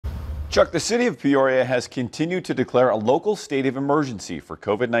Chuck, the city of Peoria has continued to declare a local state of emergency for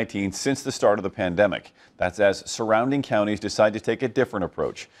COVID-19 since the start of the pandemic. That's as surrounding counties decide to take a different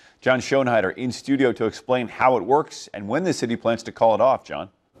approach. John Schoenheider in studio to explain how it works and when the city plans to call it off. John.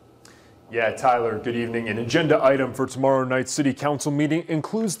 Yeah, Tyler, good evening. An agenda item for tomorrow night's City Council meeting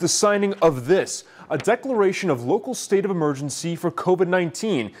includes the signing of this, a declaration of local state of emergency for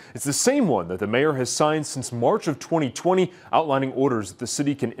COVID-19. It's the same one that the mayor has signed since March of 2020, outlining orders that the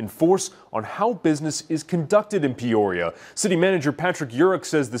city can enforce on how business is conducted in Peoria. City Manager Patrick Urich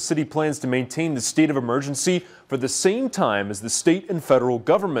says the city plans to maintain the state of emergency for the same time as the state and federal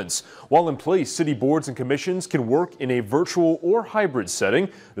governments. While in place, city boards and commissions can work in a virtual or hybrid setting.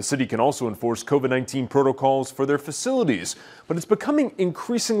 The city can also enforce COVID-19 protocols for their facilities. But it's becoming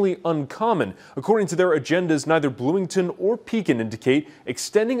increasingly uncommon. According to their agendas, neither Bloomington or Pekin indicate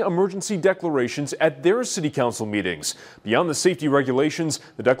extending emergency declarations at their city council meetings. Beyond the safety regulations,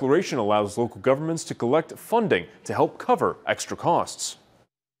 the declaration allows local governments to collect funding to help cover extra costs.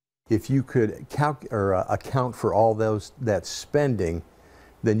 If you could account for all that spending,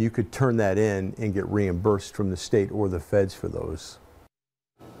 then you could turn that in and get reimbursed from the state or the feds for those.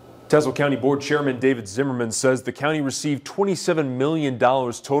 Tazewell County Board Chairman David Zimmerman says the county received $27 million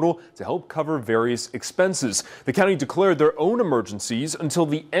total to help cover various expenses. The county declared their own emergencies until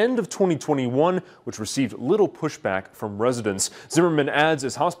the end of 2021, which received little pushback from residents. Zimmerman adds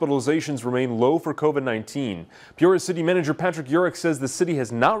as hospitalizations remain low for COVID-19. Peoria City Manager Patrick Urich says the city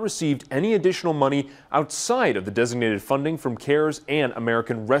has not received any additional money outside of the designated funding from CARES and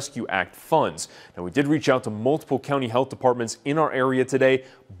American Rescue Act funds. Now, we did reach out to multiple county health departments in our area today,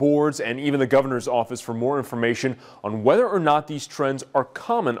 boards, and even the governor's office for more information on whether or not these trends are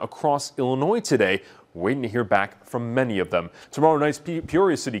common across Illinois today. We're waiting to hear back from many of them. Tomorrow night's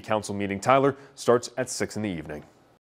Peoria City Council meeting, Tyler, starts at 6 in the evening.